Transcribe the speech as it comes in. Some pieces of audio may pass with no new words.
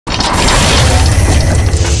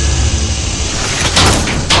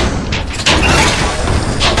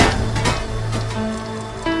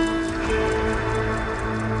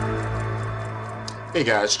Hey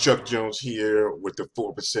guys, Chuck Jones here with the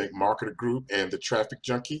 4% Marketer Group and the Traffic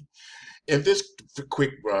Junkie. In this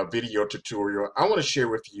quick video tutorial, I want to share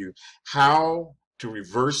with you how to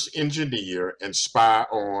reverse engineer and spy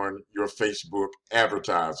on your Facebook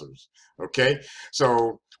advertisers. Okay,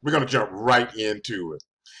 so we're going to jump right into it.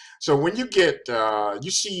 So when you get, you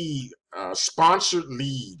see sponsored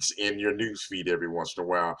leads in your newsfeed every once in a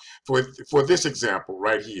while. For this example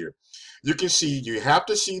right here, you can see you have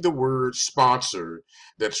to see the word sponsored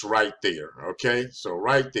that's right there. Okay, so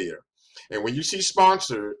right there. And when you see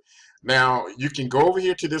sponsored, now you can go over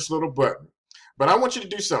here to this little button. But I want you to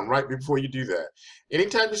do something right before you do that.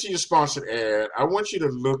 Anytime you see a sponsored ad, I want you to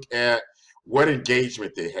look at what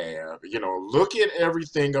engagement they have. You know, look at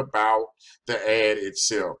everything about the ad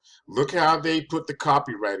itself. Look how they put the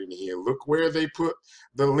copyright in here. Look where they put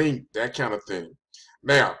the link, that kind of thing.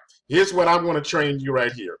 Now, here's what I'm going to train you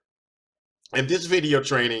right here. In this video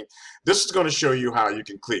training, this is going to show you how you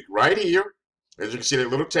can click right here. As you can see that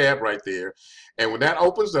little tab right there. And when that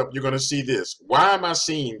opens up, you're going to see this. Why am I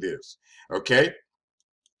seeing this? Okay.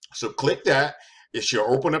 So click that. It should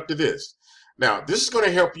open up to this. Now, this is going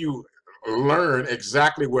to help you learn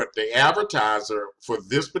exactly what the advertiser for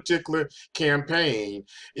this particular campaign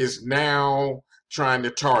is now trying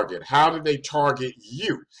to target. How do they target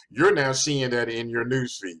you? You're now seeing that in your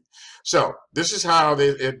newsfeed. So this is how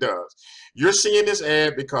it does. You're seeing this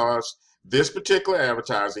ad because this particular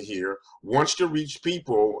advertiser here wants to reach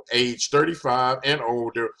people age 35 and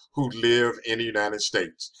older who live in the United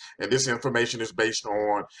States. And this information is based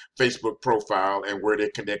on Facebook profile and where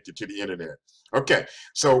they're connected to the internet. Okay,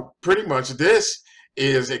 so pretty much this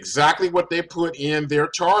is exactly what they put in their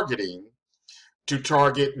targeting to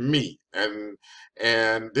target me. And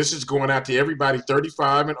this is going out to everybody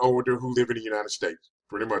 35 and older who live in the United States.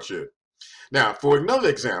 Pretty much it. Now, for another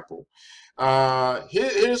example,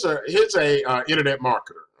 here's a internet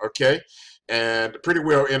marketer, okay, and pretty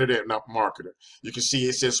well internet marketer. You can see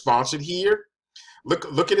it says sponsored here. Look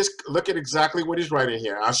at this. Look at exactly what he's writing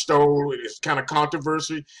here. It's kind of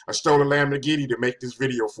controversy. I stole a Lamborghini to make this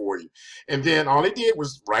video for you, and then all he did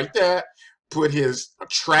was write that, put his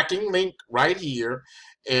tracking link right here,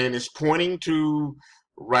 and it's pointing to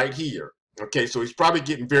right here. Okay, so he's probably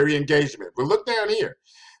getting very engagement. But look down here.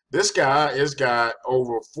 This guy has got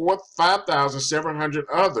over 5,700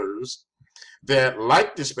 others that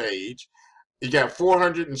like this page. You got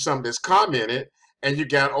 400 and some that's commented, and you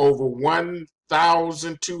got over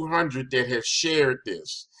 1,200 that have shared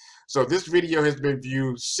this. So this video has been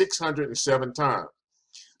viewed 607 times.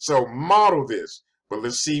 So model this, but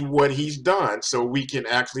let's see what he's done so we can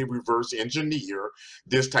actually reverse engineer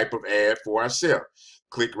this type of ad for ourselves.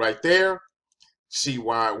 Click right there, see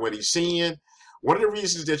what he's seeing. One of the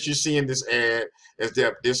reasons that you're seeing this ad is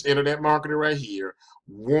that this internet marketer right here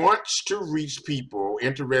wants to reach people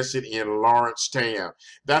interested in Lawrence Tam.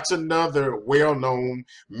 That's another well-known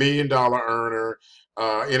million-dollar earner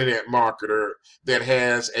internet marketer that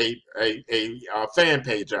has a fan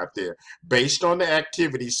page out there based on the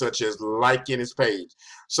activities such as liking his page.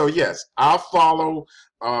 So yes, I'll follow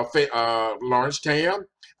Lawrence Tam.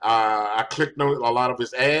 I clicked on a lot of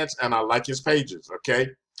his ads and I like his pages, okay?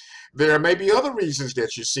 There may be other reasons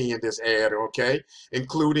that you're seeing this ad, okay,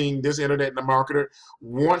 including this internet marketer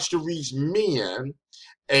wants to reach men,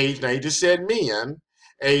 now he just said men,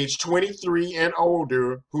 age 23 and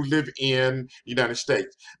older who live in the United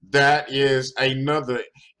States. That is another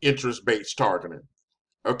interest-based targeting,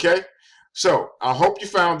 okay? So I hope you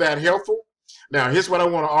found that helpful. Now, here's what I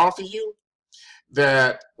want to offer you,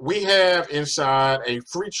 that we have inside a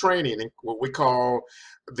free training, what we call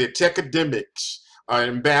the Tecademics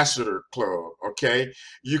Ambassador Club, okay?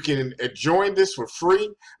 You can join this for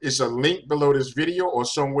free. It's a link below this video or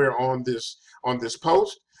somewhere on this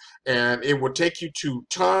post, and it will take you to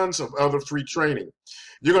tons of other free training.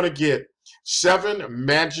 You're going to get 7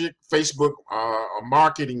 magic Facebook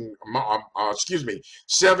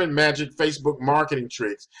seven magic Facebook marketing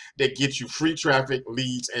tricks that get you free traffic,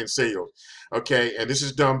 leads, and sales. Okay, and this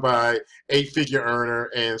is done by 8-figure earner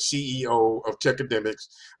and CEO of Tecademics,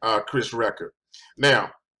 Chris Record.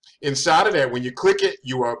 Now, inside of that, when you click it,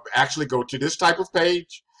 you will actually go to this type of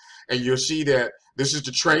page, and you'll see that this is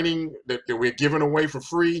the training that we're giving away for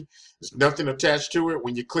free. There's nothing attached to it.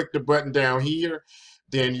 When you click the button down here,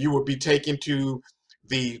 then you will be taken to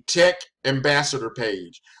the Tech Ambassador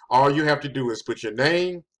page. All you have to do is put your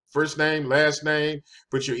name, first name, last name,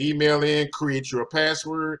 put your email in, create your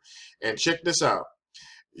password, and check this out.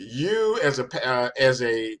 You as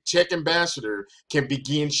a tech ambassador can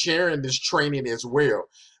begin sharing this training as well.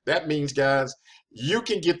 That means, guys, you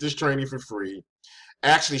can get this training for free.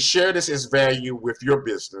 Actually share this as value with your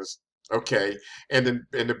business. Okay, and then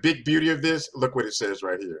and the big beauty of this, look what it says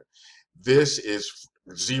right here. This is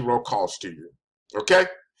zero cost to you. Okay,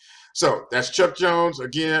 so that's Chuck Jones.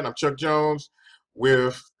 Again, I'm Chuck Jones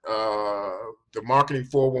with the Marketing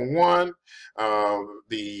 411,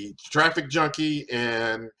 the Traffic Junkie,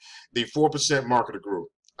 and the 4% Marketer Group.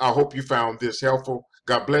 I hope you found this helpful.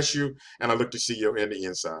 God bless you, and I look to see you in the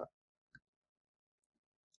inside.